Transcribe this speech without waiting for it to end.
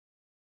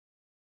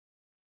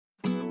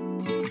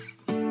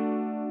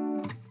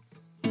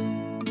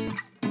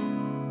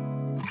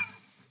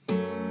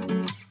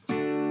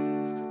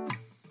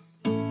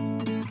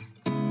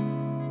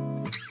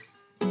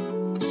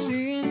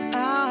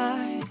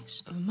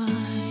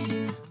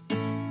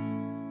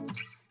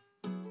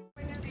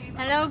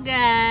Hello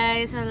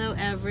guys! Hello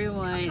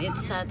everyone!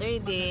 It's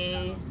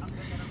Saturday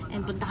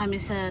and punta kami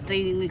sa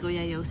training ni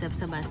Kuya Yosef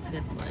sa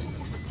basketball.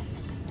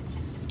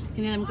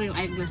 Hinilam ko yung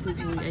eyeglass ni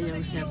Kuya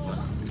Yosef.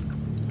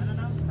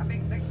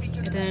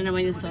 Ito na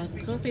naman yung suot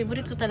ko.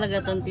 Favorite ko talaga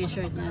tong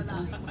t-shirt na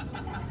to.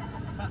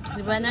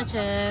 Diba na,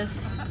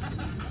 Chess?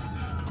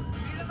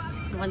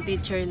 Mukhang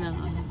teacher lang.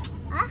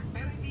 Ha?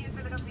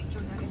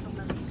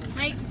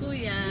 Hi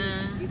Kuya!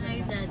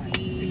 Hi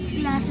Daddy!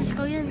 Glasses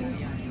ko yun.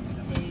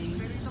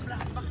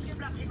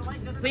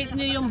 Wait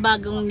nyo yung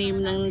bagong name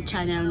ng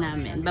channel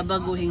namin.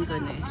 Babaguhin ko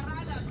na eh.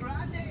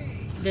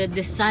 The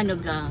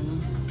Sanogang.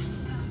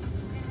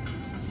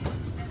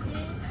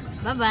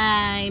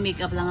 Bye-bye!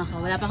 Makeup lang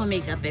ako. Wala pa akong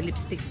makeup eh.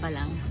 Lipstick pa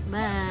lang.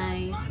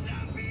 Bye!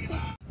 Okay.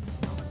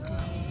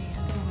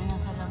 Ano ba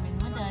nasa salamin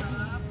mo, Daddy?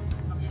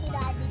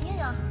 Daddy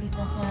yun ah.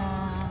 Dito sa...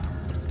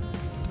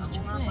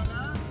 YouTube ko eh.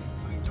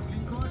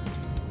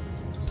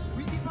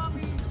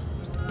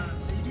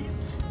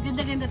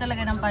 Ganda-ganda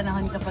talaga ng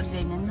panahon kapag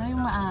ganyan. No?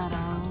 Yung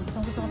maaraw.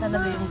 Gusto ko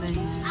talaga yung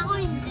ganyan. Ako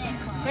hindi.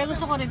 Pero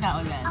gusto ko rin na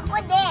ulan. Ako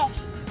di.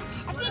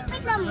 At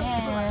ipit naman.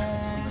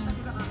 Yeah.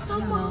 Gusto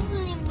mo gusto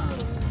ni mo.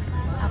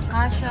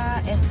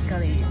 Acacia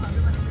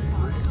Escalades.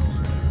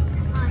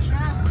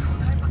 Acacia.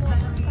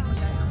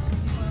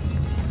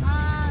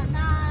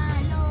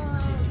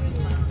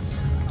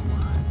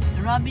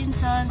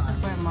 Robinson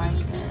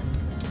Supermarket.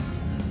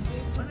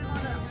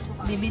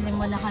 Bibili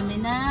muna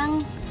kami ng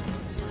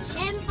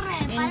Siyempre,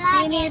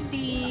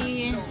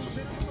 Infinity.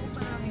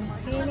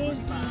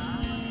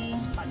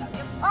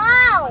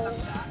 Wow!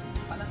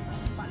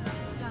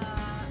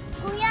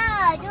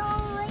 Kuya,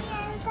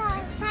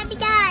 sabi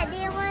ka,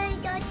 di mo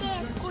yung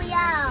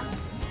Kuya.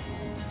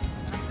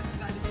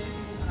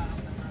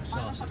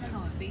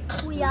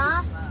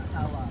 Kuya?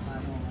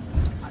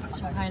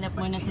 So, hanap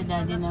muna si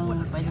Daddy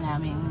ng pwede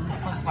namin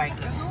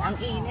pag-parking. Ang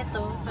init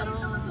to, pero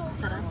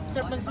sarap.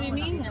 Sarap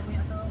mag-swimming.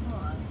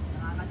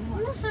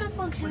 Ano sarap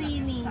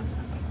mag-swimming?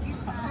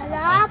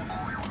 Halap?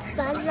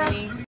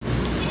 Okay.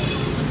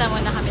 Punta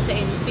muna kami sa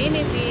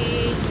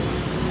Infinity.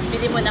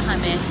 Bili muna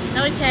kami.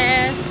 No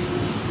chess!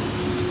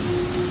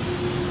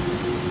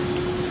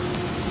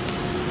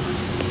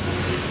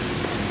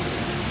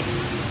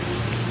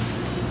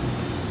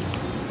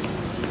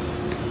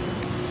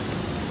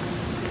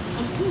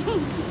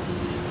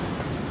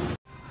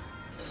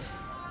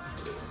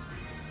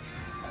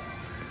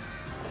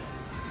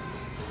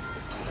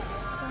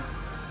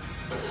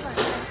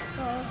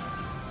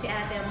 Si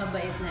ate ang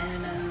mabait na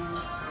ano ng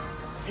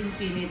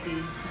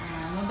Infinity.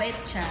 Mabait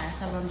siya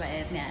sa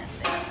mabait ni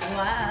ate.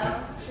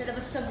 Wow!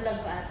 Nalabas sa vlog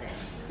ko ate.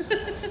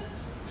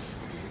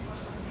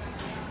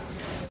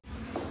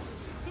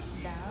 Sit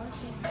down.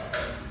 Please.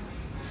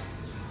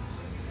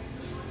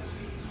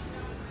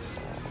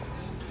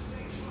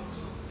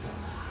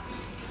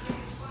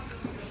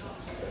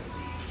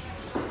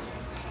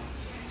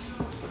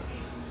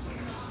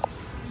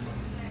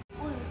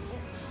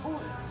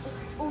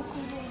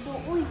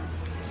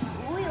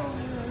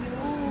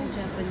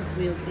 Japanese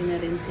milk tea na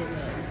rin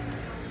sila.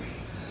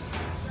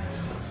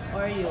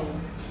 Oreo.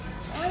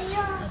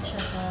 At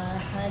saka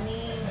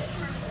honey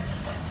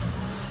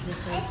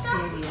dessert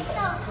series.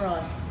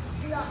 Frost.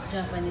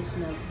 Japanese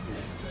milk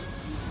tea.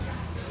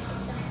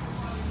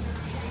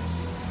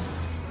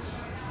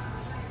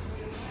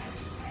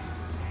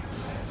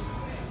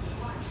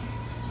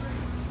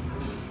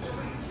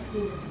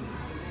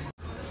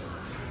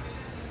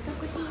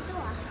 Takot dito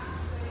ah.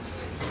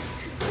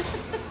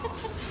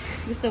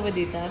 Gusto mo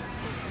dito?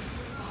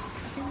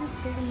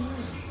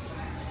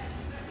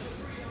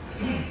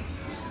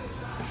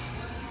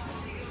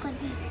 Ako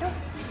dito.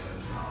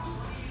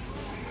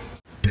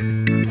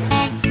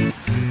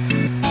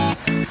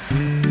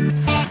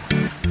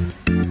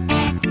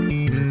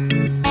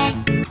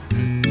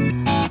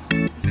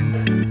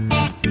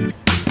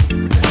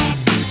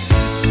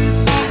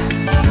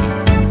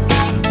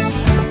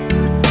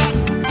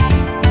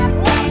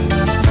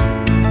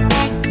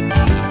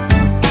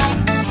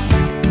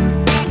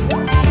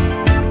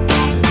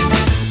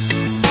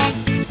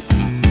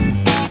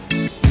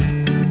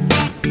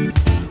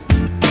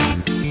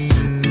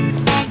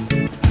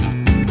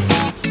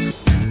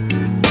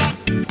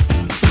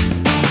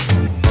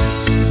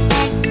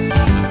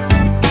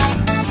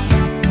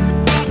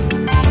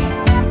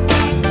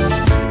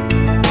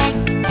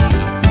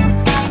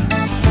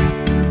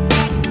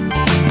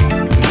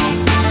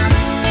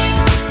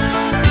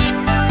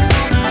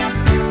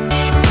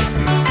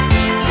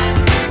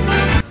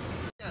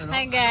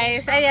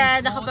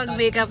 Ayan,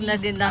 nakapag-makeup na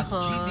din ako.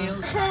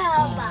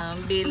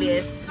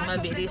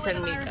 Mabilis ang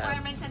makeup.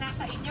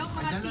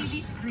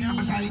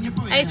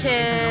 Hi,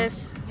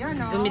 Chess!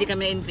 Bumili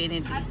kami ng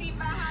Infinity.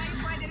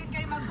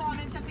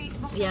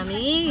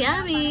 Yummy!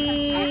 Yummy!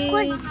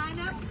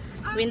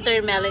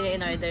 Winter melon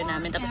yung in-order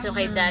namin. Tapos yung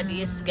kay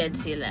Daddy is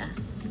Godzilla.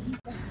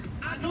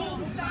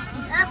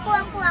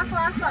 Ako.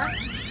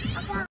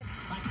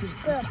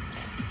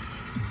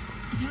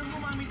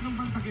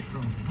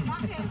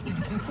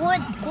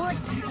 Good.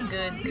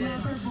 Good.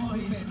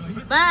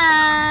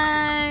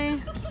 Bye!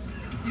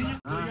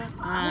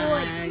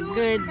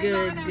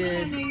 Good.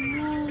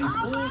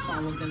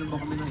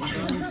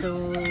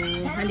 So,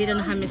 nandito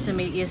na kami sa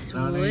may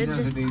Eastwood.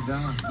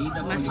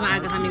 Mas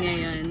maaga kami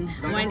ngayon.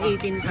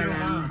 1:18 pa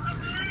lang.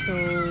 So,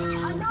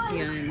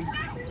 yun.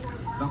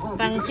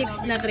 Pang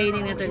 6 na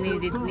training na to ni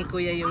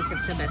Kuya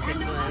Yosef sa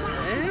basketball.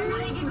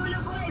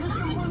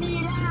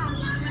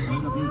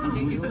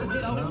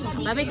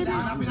 Bye-bye ka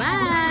na.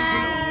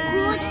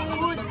 Bye!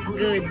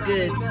 Good.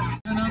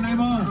 Nanay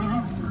mo?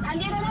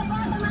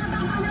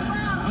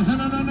 Asan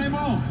ang nanay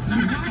mo?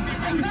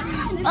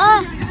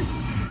 Oh!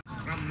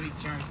 From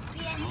Richard.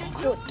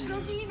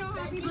 Okay,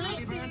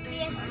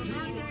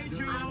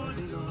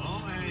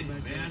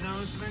 may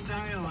announcement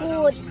tayo.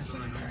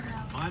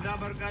 Mga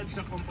Dabarkad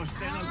sa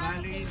Compostela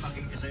Valley,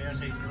 makikisaya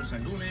sa inyo sa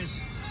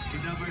Lunes. Di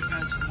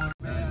Dabarkad mo.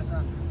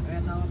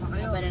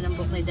 Iba na ng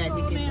book ni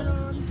Daddy Kito.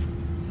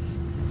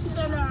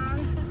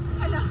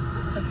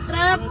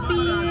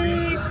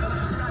 Traffic!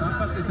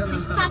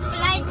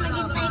 Stoplight,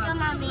 maghintay ka,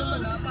 mami.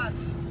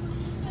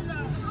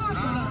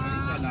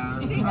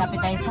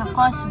 Lapit tayo sa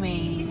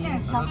Causeway.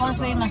 Sa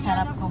Causeway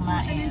masarap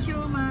kumain.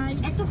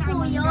 Ito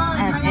po yun.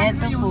 At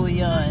eto po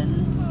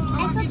yun.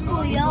 Ito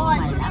po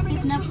yun.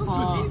 Malapit na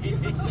po.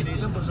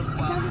 Ito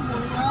po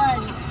yun.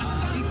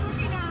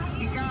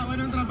 Ikaw,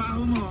 anong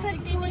trabaho mo?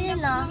 Ito po yun,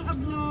 ah.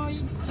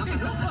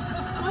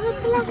 Ano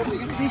pala?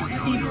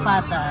 Crispy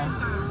pata.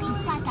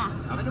 Pata.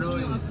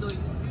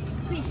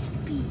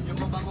 Crispy.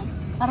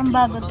 Parang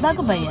bago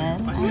ba yan?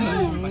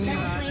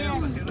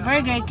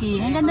 Burger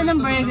King. Ang ganda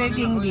ng Burger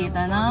King dito,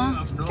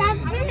 no?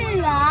 Sabi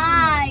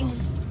lang.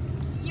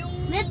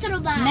 Metro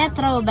Bank.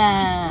 Metro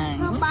Bank.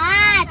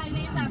 Robat.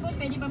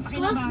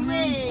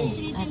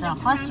 Causeway. Ito,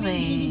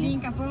 Causeway.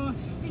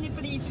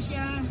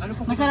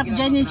 Masarap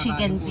dyan yung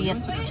chicken feet.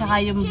 Tsaka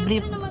yung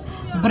brief.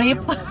 Brief.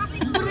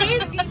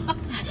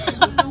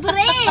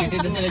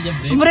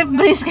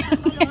 Brisket.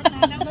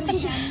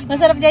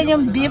 Masarap dyan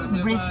yung beef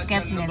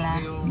brisket nila.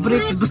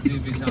 Brief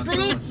brisket.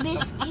 Brief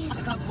biscuit.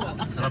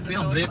 Sarap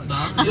yung brief, no?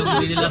 Yung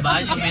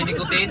nililaban, yung may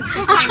nicotine.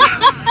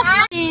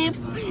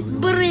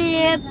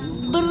 Brief.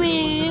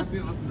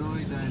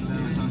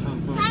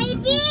 Hi,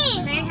 B.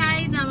 Say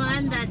hi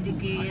naman, Daddy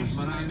Kiss.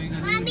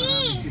 Mami.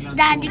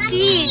 Daddy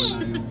Kid.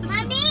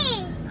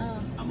 Mami.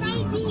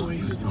 Hi, B.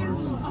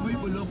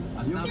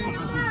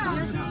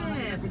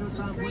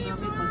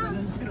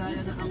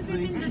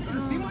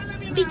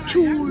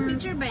 Picture.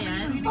 Picture ba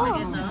yan? Oh.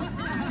 Ito?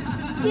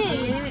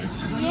 Yes.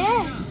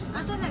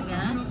 Ah, talaga?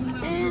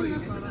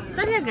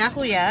 Talaga,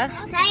 kuya?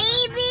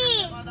 Taibi.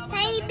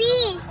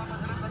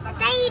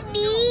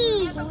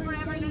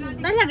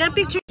 Talaga,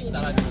 picture?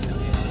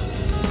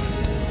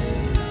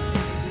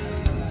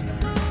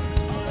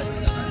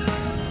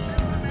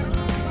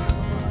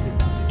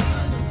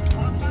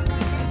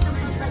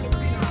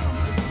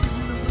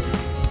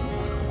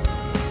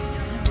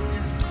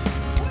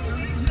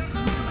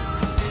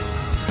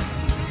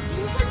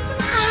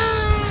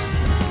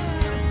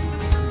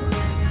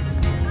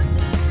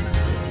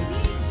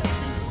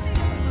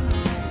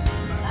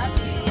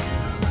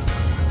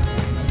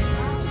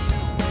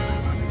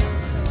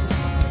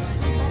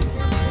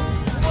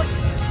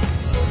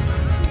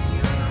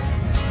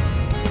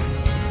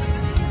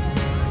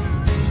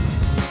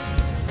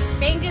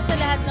 Thank you sa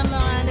lahat ng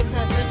mga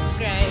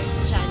nagsasubscribe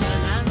sa channel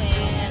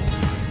namin.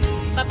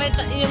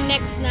 Yung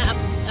next na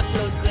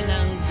upload ko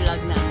ng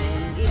vlog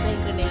namin, ibahin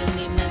ko na yung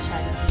name ng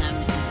channel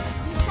namin.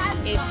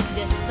 It's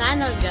The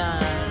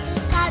Sanogan.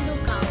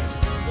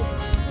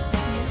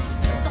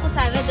 Gusto ko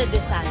sana The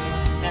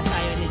Desanos, kasi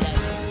ayaw ni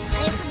Daddy.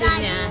 Gusto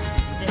niya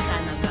The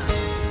Sanogan.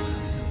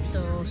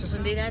 So,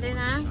 susundin natin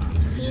ha?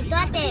 Dito,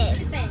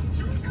 ate.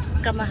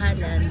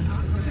 Kamahalan.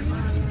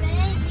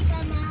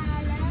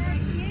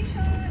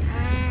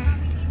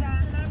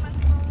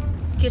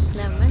 Cute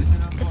naman.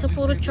 Kasi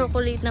puro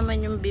chocolate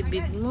naman yung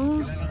bibig mo.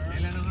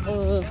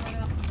 Oh.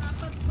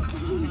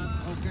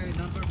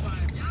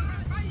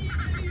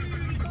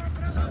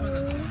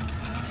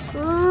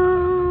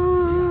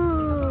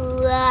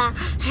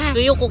 Ito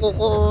yung kuko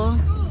ko.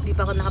 Hindi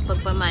pa ako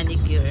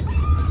nakapagpa-manicure.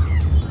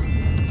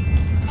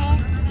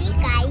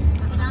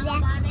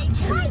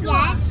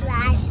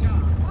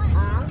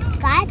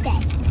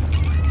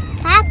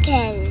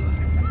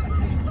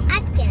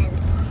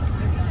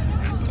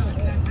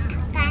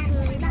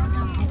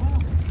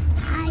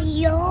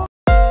 Ayo.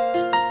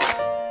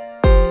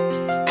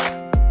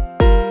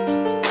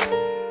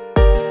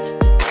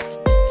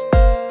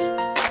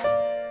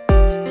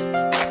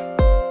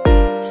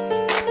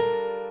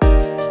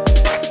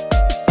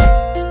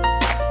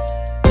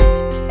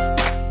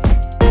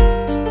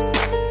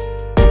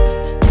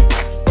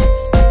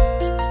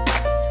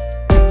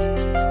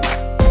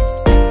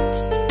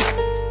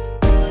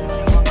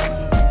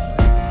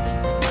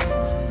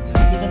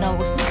 Hindi ko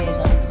nausog eh.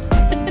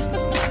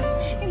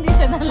 Hindi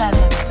siya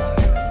nalalag.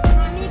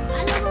 Mami,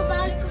 alam mo ba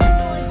kung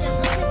ano dyan?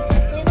 Kasi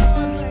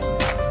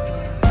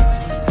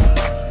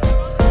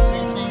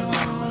Yes, I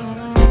know.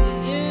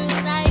 Do you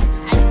like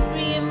ice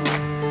cream?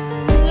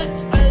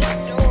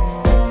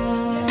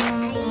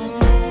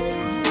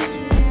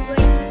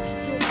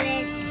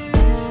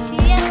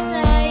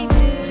 Yes,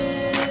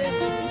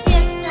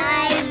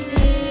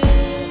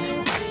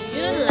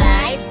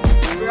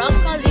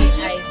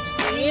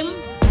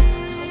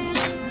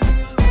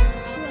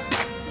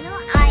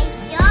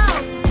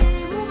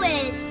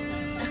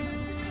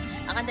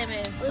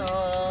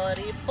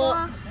 po.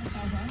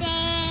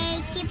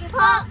 Thank you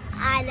po.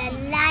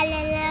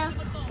 Alalala.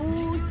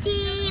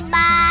 Puti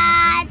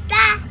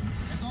bata.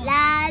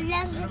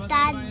 Lalang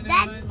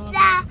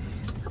tadata.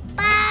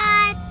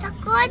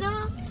 Kapatakot.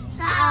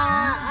 Sa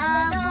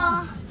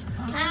aabo.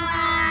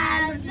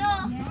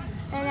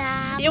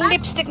 Yung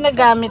lipstick na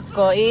gamit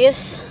ko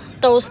is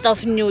Toast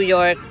of New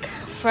York.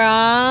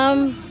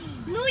 From...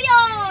 New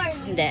York!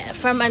 Hindi.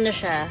 From ano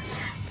siya?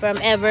 From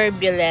Ever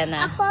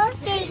Bilena. Ako,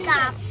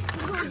 makeup.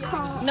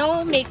 Ako.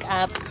 No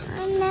makeup.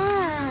 Ano?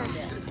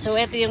 So,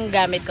 ito yung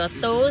gamit ko.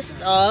 Toast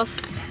of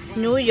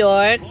New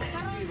York.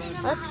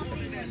 Oops.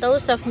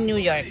 Toast of New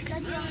York.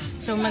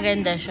 So,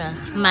 maganda siya.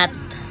 Matte.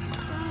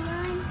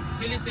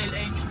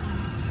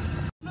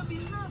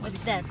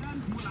 What's that?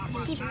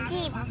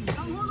 Tip-tip.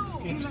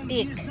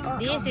 Lipstick.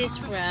 This is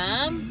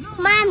from...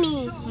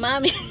 Mommy.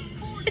 Mommy.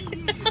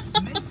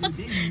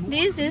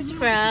 This is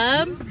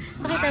from...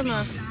 Pakita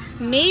mo.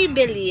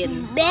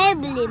 Maybelline.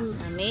 Maybelline.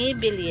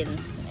 Maybelline.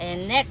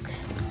 And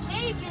next.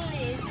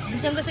 Maybelline.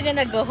 Gusto nga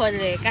nag-haul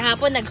eh.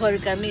 Kahapon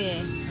nag-haul kami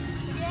eh.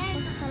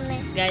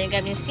 Galing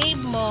kami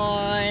Save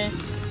More.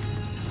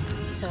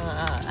 So,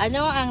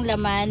 ano ang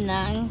laman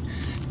ng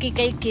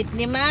kikay kit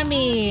ni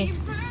Mami?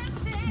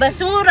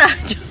 Basura!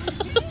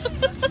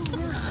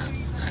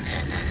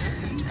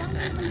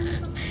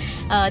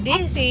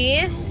 This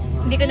is,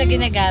 hindi ko na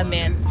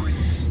ginagamit.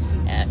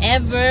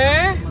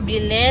 Ever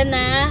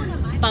Bilena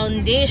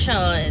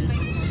Foundation.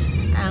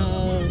 Ang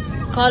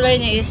color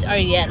niya is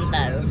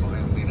Oriental.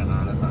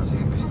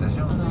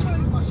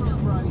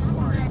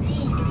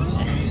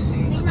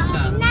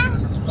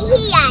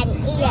 Iyan.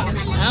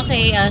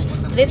 Okay,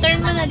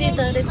 return mo na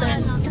dito,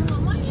 return.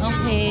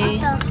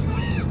 Okay.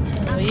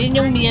 So, yun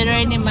yung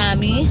mirror ni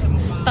Mami.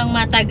 Pang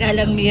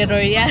matagalang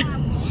mirror yan.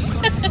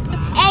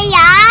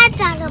 Ayan,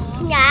 sarap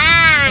niya.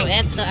 So,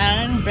 ito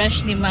ang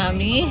brush ni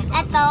Mami.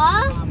 Ito?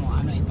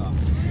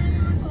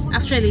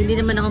 Actually, hindi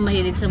naman ako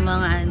mahilig sa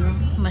mga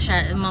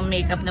mga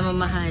makeup na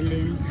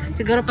mamahalin.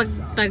 Siguro pag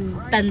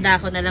tanda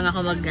ko na lang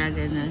ako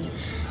maggaganon.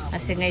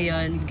 Kasi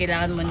ngayon,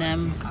 kailangan mo na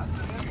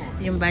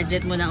yung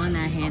budget mo na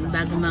unahin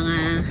bago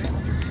mga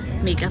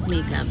makeup.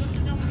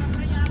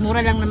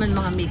 Mura lang naman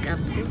mga makeup.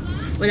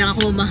 Wala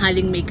akong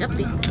mamahaling makeup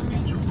eh.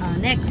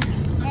 Next.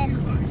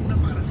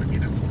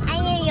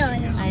 Ano yun?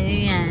 Ano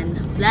yan?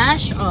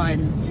 Flash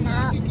on.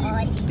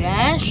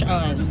 Flash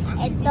on.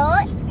 Ito,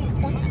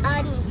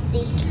 on.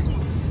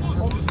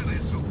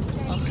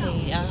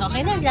 Okay.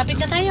 Okay na. Lapit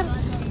na tayo.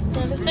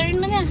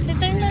 Return mo na.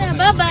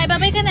 Bye-bye.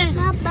 Bye-bye ka na.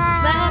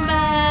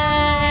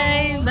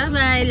 Bye-bye.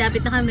 Bye-bye.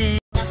 Lapit na kami.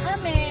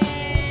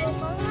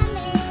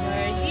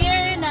 We're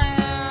here na.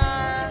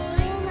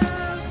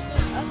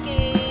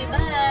 Okay.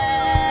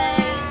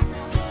 Bye.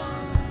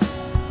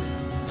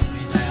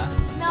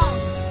 No.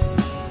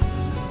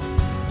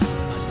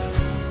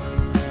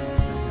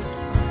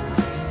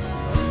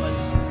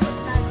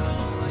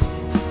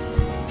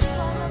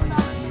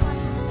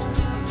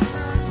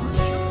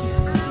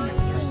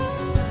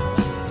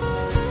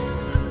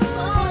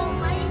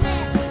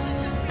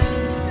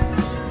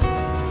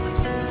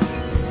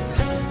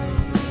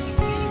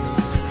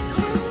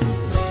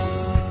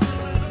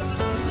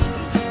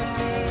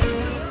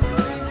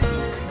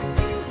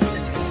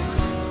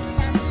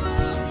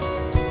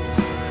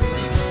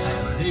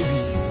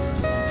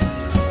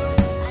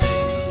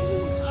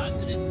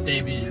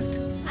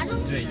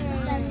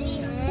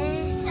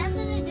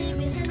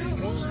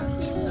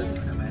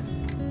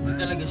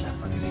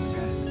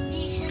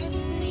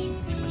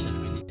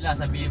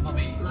 Sabihin mo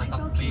may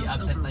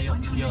absent na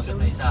yung Yosef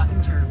na isa,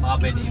 mga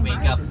pwede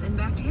i-makeup.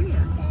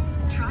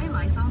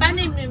 Paano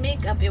yung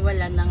makeup?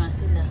 Wala na nga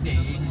sila.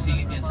 Hindi,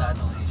 isisingit yan sa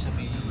ano, yung sa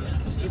may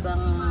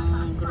Ibang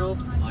group.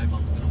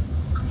 ibang group.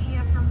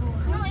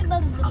 Ano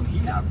ibang Ang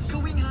hirap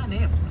gawing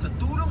hanep sa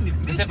tulong ni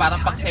Kasi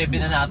parang pag 7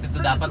 na natin ito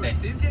dapat eh.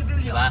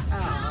 Di ba?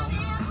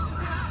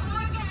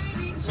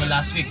 So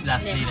last week,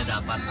 last day na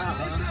dapat.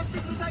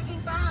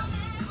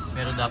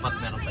 Pero dapat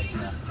meron pa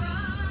isa.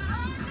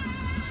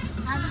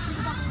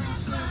 Absent ako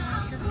sa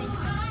Kasi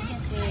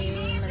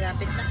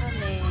malapit na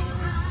kami.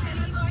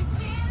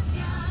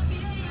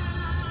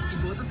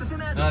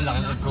 Ano,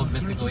 laking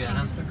improvement ni Kuya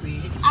na.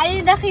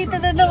 Ay, nakita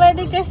na naman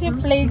din kasi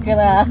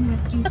playground.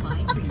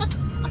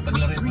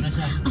 Paglaro mo na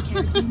siya.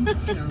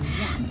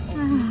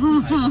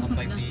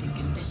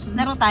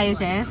 Laro tayo,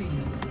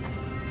 Jess?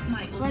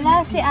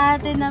 Wala si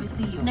ate na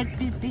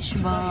nagpipish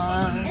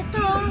ball.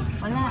 Ito.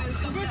 Wala.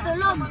 Ito,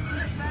 tulog.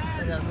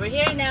 We're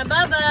here na.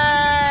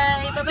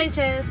 Bye-bye! Bye-bye,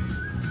 Jess!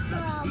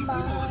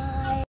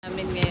 Bye.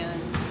 Namin ngayon.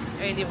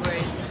 Early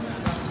bird.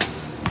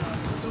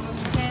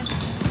 Yes.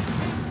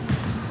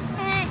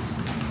 Ay.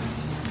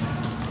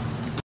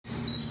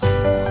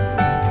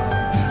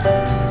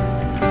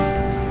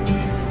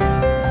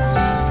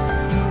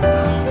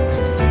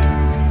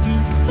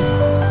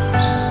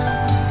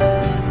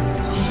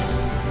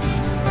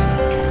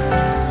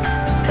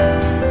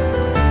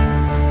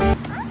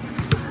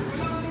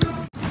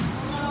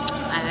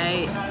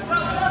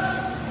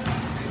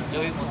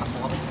 Gawin mo,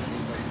 takbo ka.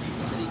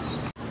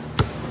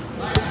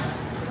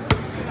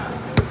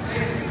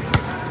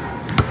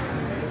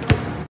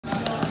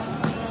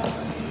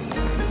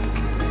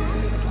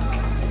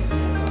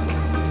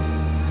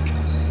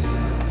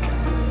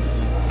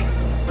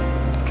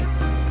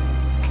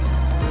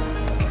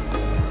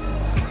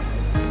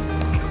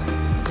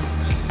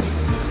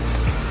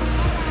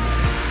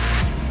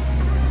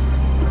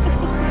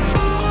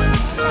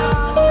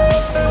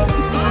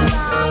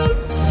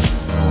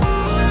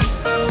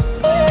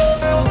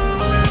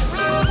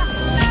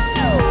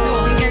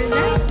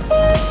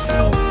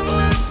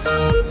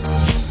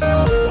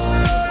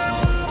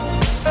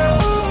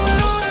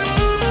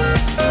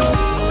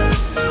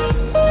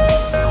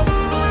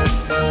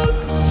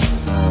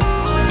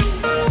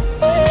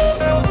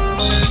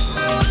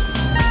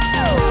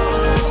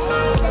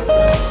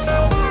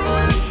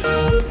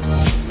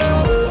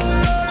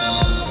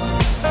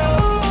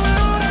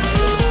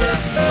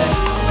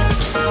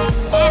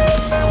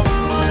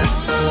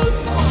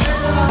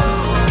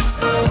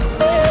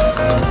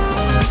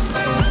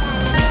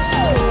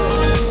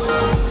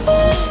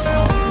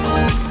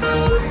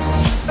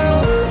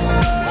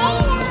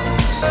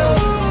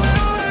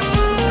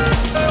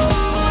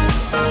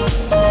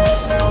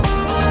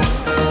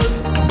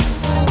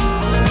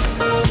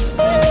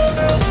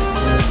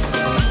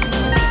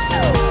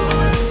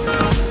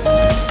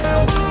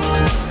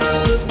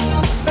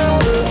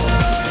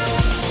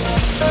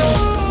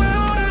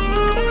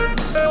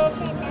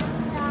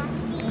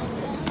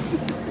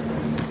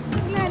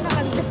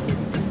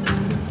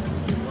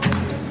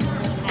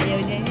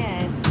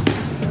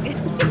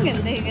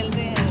 Ganda,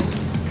 ganda yan.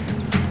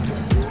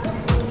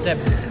 Chef.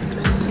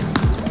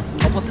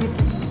 Opposite.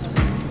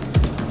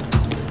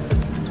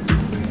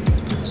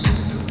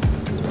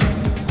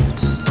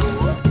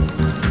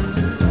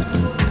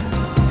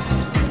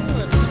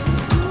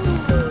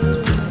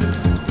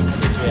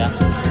 Kuya.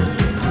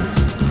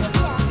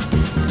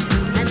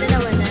 Ang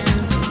dalawa na.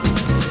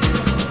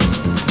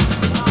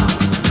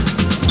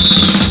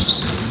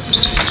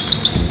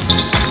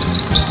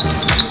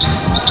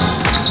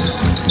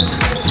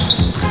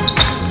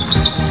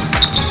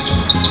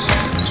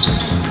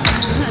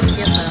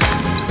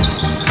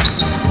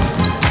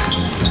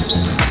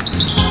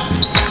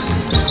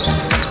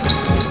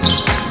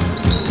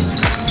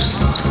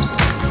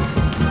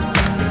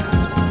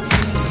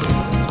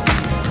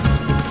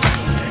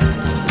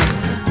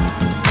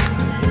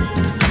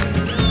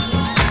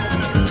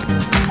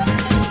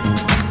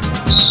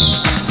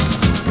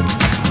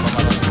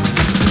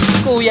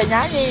 Kuya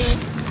niya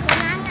eh.